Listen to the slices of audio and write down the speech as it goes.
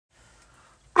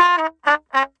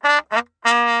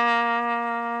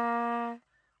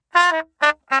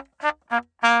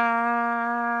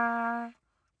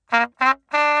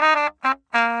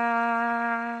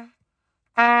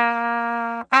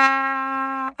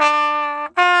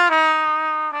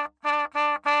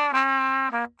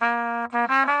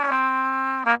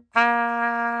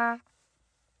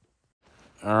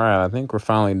think we're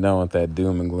finally done with that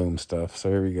doom and gloom stuff. So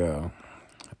here we go.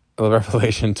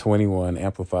 Revelation 21,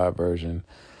 Amplified Version.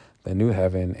 The new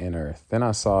heaven and earth. Then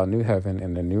I saw a new heaven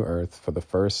and a new earth, for the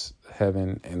first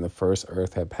heaven and the first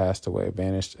earth had passed away,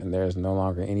 vanished, and there is no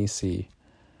longer any sea.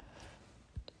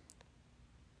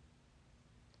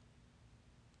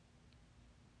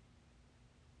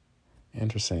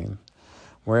 Interesting.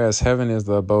 Whereas heaven is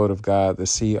the abode of God, the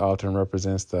sea often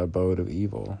represents the abode of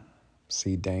evil.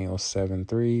 See Daniel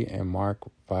 7:3 and Mark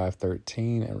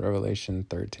 5:13 and Revelation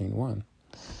 13:1.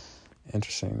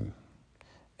 Interesting.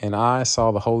 And I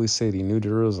saw the holy city, New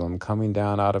Jerusalem, coming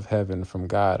down out of heaven from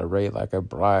God, arrayed like a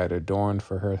bride adorned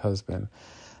for her husband.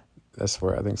 That's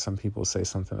where I think some people say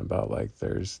something about, like,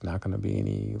 there's not going to be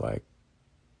any, like,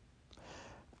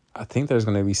 I think there's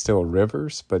going to be still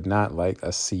rivers, but not like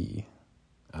a sea.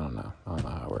 I don't know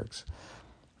how it works.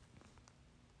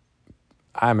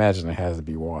 I imagine it has to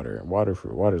be water. Water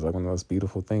is like one of those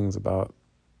beautiful things about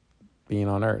being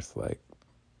on Earth. Like,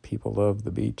 people love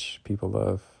the beach. People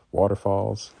love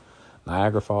waterfalls,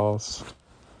 Niagara Falls.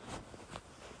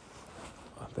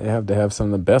 They have to have some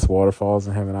of the best waterfalls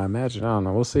in heaven, I imagine. I don't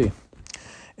know. We'll see.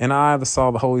 And I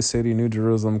saw the holy city, New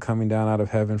Jerusalem, coming down out of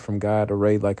heaven from God,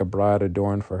 arrayed like a bride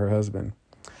adorned for her husband.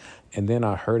 And then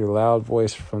I heard a loud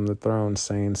voice from the throne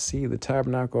saying, "See, the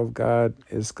tabernacle of God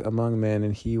is among men,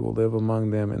 and he will live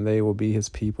among them, and they will be his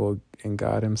people, and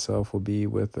God himself will be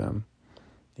with them."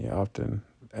 Yeah, often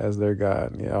as their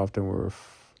God. Yeah, often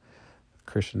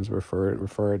Christians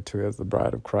referred to as the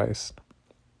bride of Christ,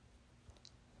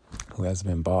 who has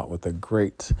been bought with a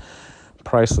great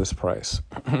priceless price.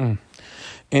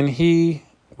 And he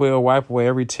will wipe away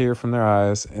every tear from their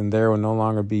eyes, and there will no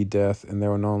longer be death, and there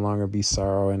will no longer be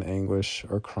sorrow and anguish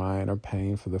or crying or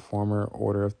pain, for the former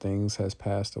order of things has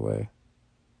passed away.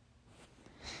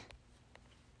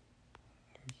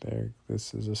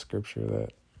 This is a scripture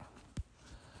that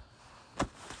I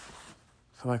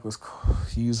feel like was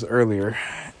used earlier.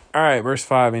 All right, verse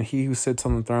 5, and he who sits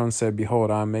on the throne said, "Behold,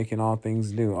 I am making all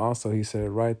things new." Also he said,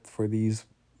 "Write, for these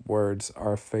words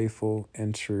are faithful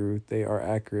and true. They are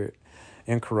accurate,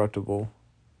 incorruptible,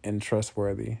 and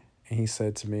trustworthy." And he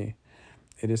said to me,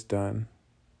 "It is done.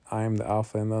 I am the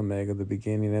Alpha and the Omega, the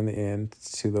beginning and the end.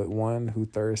 To the one who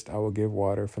thirsts, I will give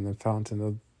water from the fountain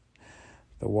of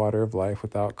the water of life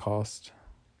without cost."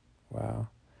 Wow.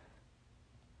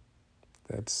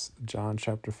 That's John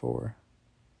chapter 4.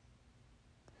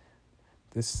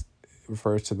 This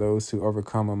refers to those who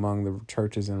overcome among the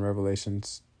churches in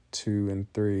Revelations 2 and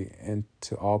 3, and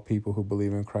to all people who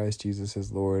believe in Christ Jesus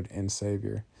as Lord and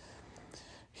Savior.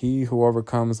 He who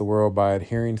overcomes the world by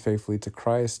adhering faithfully to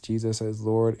Christ Jesus as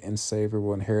Lord and Savior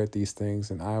will inherit these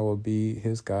things, and I will be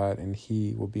his God, and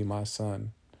he will be my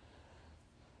son.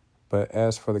 But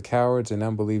as for the cowards and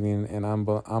unbelieving and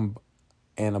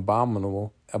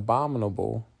abominable,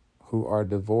 who are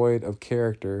devoid of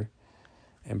character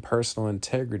and personal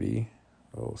integrity,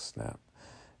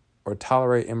 or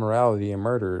tolerate immorality, and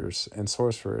murderers and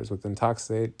sorcerers with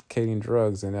intoxicating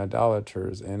drugs, and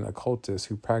idolaters and occultists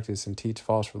who practice and teach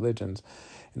false religions,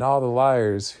 and all the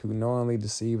liars who knowingly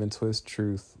deceive and twist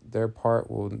truth, their part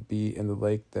will be in the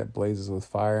lake that blazes with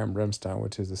fire and brimstone,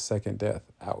 which is the second death.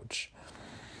 Ouch.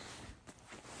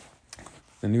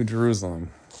 The New Jerusalem.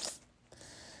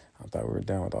 I thought we were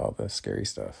done with all the scary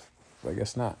stuff, but I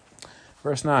guess not.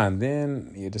 Verse 9,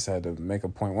 then you just had to make a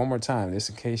point one more time, just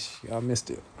in case y'all missed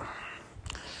it.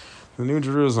 The New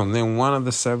Jerusalem. Then one of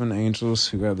the seven angels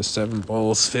who had the seven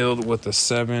bowls filled with the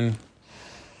seven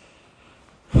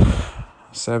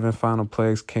final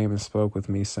plagues came and spoke with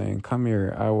me, saying, "Come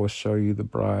here, I will show you the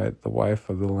bride, the wife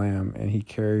of the Lamb." And he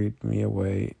carried me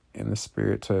away in the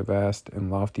spirit to a vast and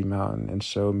lofty mountain, and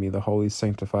showed me the holy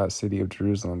sanctified city of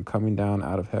Jerusalem, coming down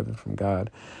out of heaven from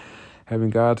God, having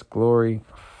God's glory,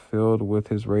 filled with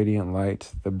his radiant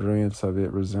light. The brilliance of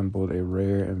it resembled a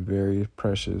rare and very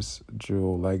precious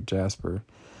jewel like jasper,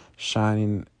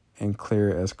 shining and clear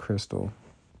as crystal.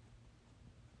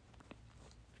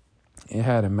 It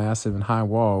had a massive and high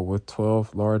wall with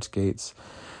 12 large gates,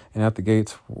 and at the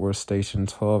gates were stationed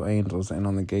 12 angels, and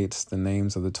on the gates the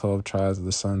names of the 12 tribes of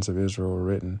the sons of Israel were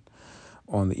written.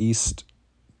 On the east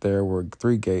there were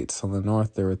 3 gates, on the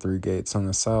north there were 3 gates, on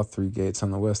the south 3 gates, on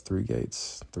the west 3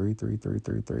 gates. 3.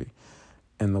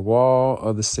 And the wall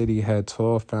of the city had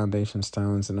 12 foundation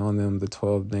stones, and on them the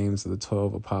 12 names of the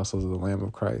 12 apostles of the Lamb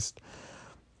of Christ.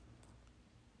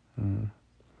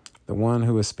 The one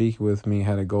who was speaking with me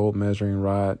had a gold measuring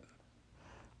rod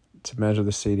to measure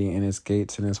the city and its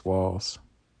gates and its walls.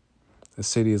 The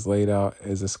city is laid out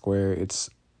as a square.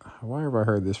 Where have I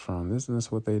heard this from? Isn't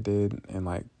this what they did in,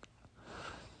 like,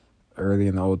 early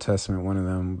in the Old Testament, one of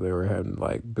them, they were having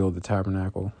like build the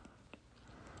tabernacle.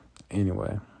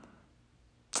 Anyway,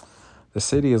 the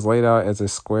city is laid out as a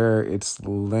square, its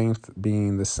length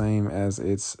being the same as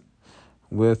its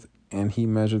width, and he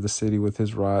measured the city with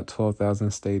his rod,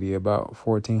 12,000 stadia, about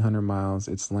 1,400 miles.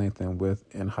 Its length and width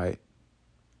and height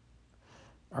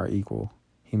are equal.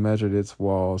 He measured its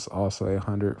walls, also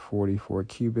 144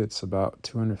 cubits, about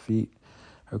 200 feet,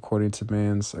 according to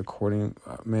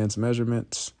man's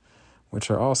measurements, which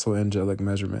are also angelic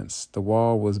measurements. The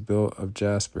wall was built of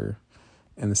jasper,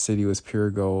 and the city was pure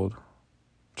gold,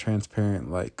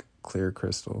 transparent like clear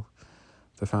crystal.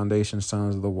 The foundation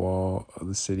stones of the wall of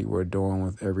the city were adorned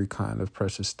with every kind of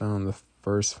precious stone. The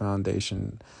first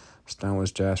foundation stone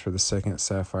was jasper, the second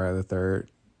sapphire, the third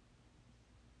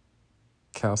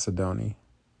chalcedony,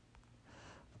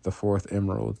 the fourth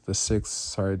emerald, the sixth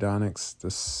sardonyx,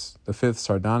 the fifth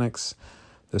sardonyx,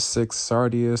 the sixth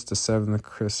sardius, the seventh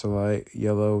chrysolite,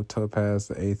 yellow topaz,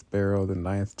 the eighth beryl, the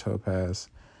ninth topaz,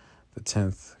 the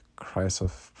 10th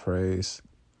chrysoprase,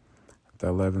 the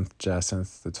 11th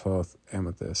jacinth, the 12th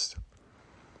amethyst.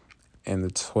 And the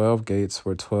 12 gates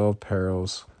were 12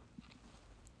 pearls.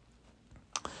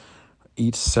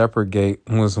 Each separate gate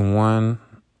was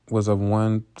of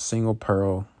one single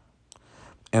pearl,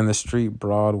 and the street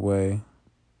Broadway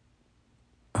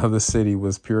of the city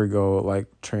was pure gold, like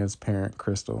transparent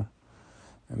crystal.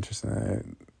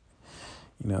 Interesting.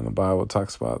 The Bible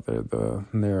talks about the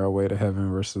narrow way to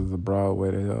heaven versus the broad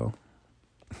way to hell.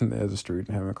 There's a street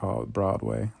in heaven called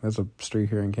Broadway. There's a street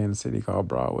here in Kansas City called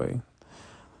Broadway.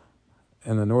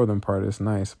 And the northern part is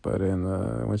nice, but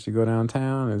once you go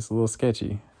downtown, it's a little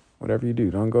sketchy. Whatever you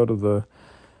do, don't go to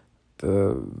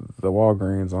the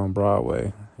Walgreens on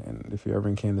Broadway. And if you're ever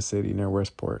in Kansas City near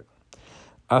Westport,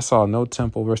 I saw no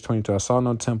temple, verse 22, I saw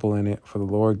no temple in it, for the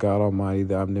Lord God Almighty,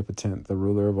 the omnipotent, the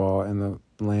ruler of all, and the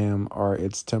Lamb are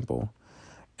its temple.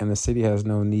 And the city has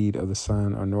no need of the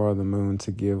sun or nor of the moon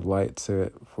to give light to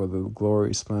it, for the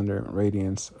glory, splendor, and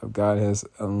radiance of God has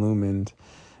illumined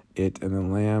it, and the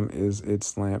Lamb is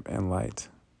its lamp and light.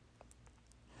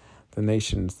 The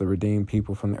nations, the redeemed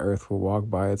people from the earth, will walk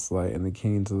by its light, and the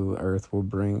kings of the earth will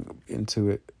bring into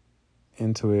it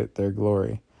their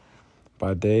glory.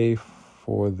 By day,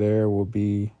 for there will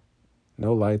be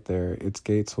no light there. Its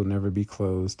gates will never be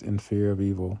closed in fear of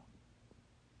evil.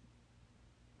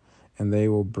 And they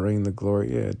will bring the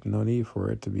glory, no need for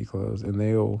it to be closed. And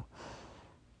they will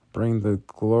bring the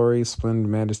glory, splendor,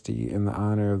 majesty, and the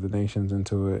honor of the nations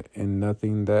into it. And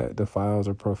nothing that defiles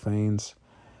or profanes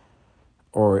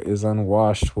or is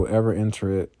unwashed will ever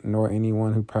enter it, nor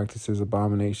anyone who practices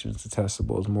abominations,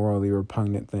 detestables, morally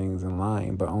repugnant things, and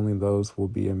lying, but only those will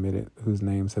be admitted whose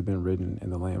names have been written in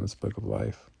the Lamb's Book of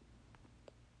Life.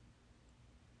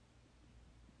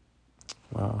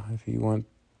 Wow, if you want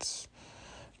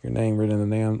your name written in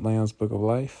the Lamb's Book of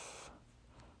Life,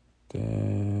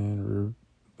 then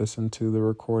listen to the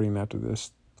recording after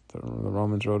this, the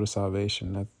Romans Road to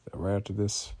Salvation, right after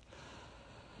this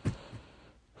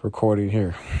recording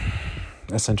here.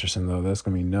 That's interesting, though. There's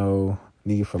going to be no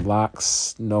need for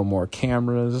locks, no more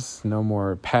cameras, no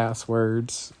more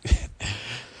passwords,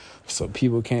 so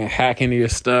people can't hack into your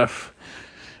stuff.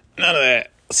 None of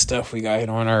that stuff we got here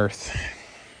on Earth.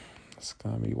 It's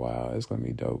going to be wild. It's going to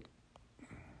be dope.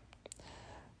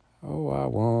 Oh, I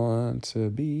want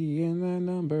to be in that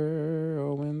number,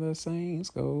 oh, when the saints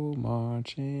go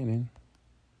marching in.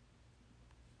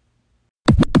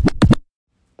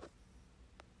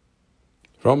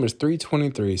 Romans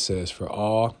 3:23 says, for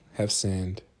all have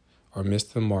sinned or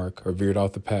missed the mark or veered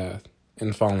off the path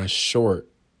and fallen short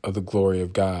of the glory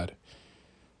of God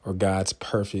or God's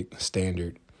perfect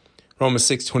standard. Romans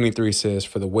 6:23 says,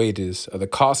 for the wages of the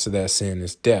cost of that sin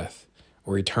is death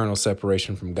or eternal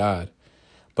separation from God.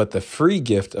 But the free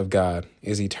gift of God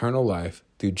is eternal life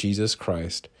through Jesus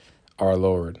Christ, our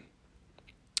Lord.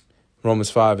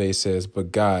 Romans 5:8 says,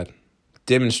 but God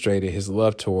demonstrated his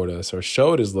love toward us, or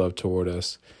showed his love toward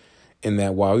us, in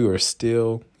that while we were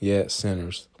still yet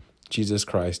sinners, Jesus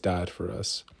Christ died for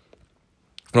us.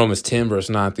 Romans 10 verse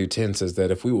 9 through 10 says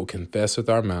that if we will confess with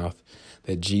our mouth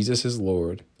that Jesus is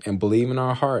Lord and believe in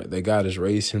our heart that God has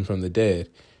raised him from the dead,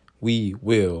 we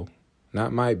will,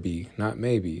 not might be, not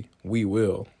maybe, we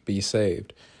will be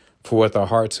saved. For with our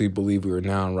hearts we believe we are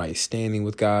now in right standing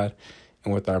with God,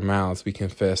 and with our mouths we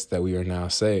confess that we are now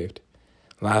saved.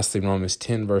 Lastly, Romans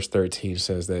 10 verse 13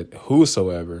 says that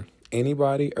whosoever,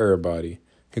 anybody, everybody,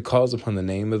 who calls upon the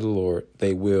name of the Lord,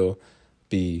 they will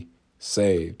be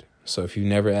saved. So if you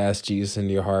never asked Jesus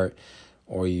into your heart,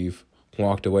 or you've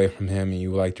walked away from him and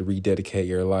you would like to rededicate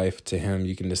your life to him,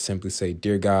 you can just simply say,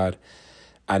 dear God,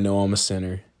 I know I'm a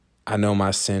sinner. I know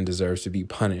my sin deserves to be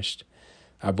punished.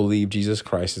 I believe Jesus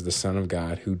Christ is the Son of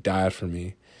God who died for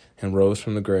me and rose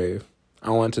from the grave.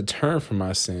 I want to turn from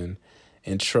my sin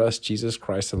and trust Jesus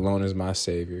Christ alone as my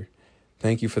Savior.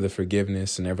 Thank you for the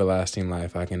forgiveness and everlasting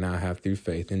life I can now have through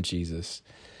faith in Jesus.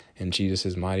 In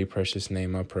Jesus' mighty precious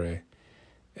name I pray.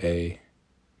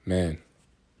 Amen.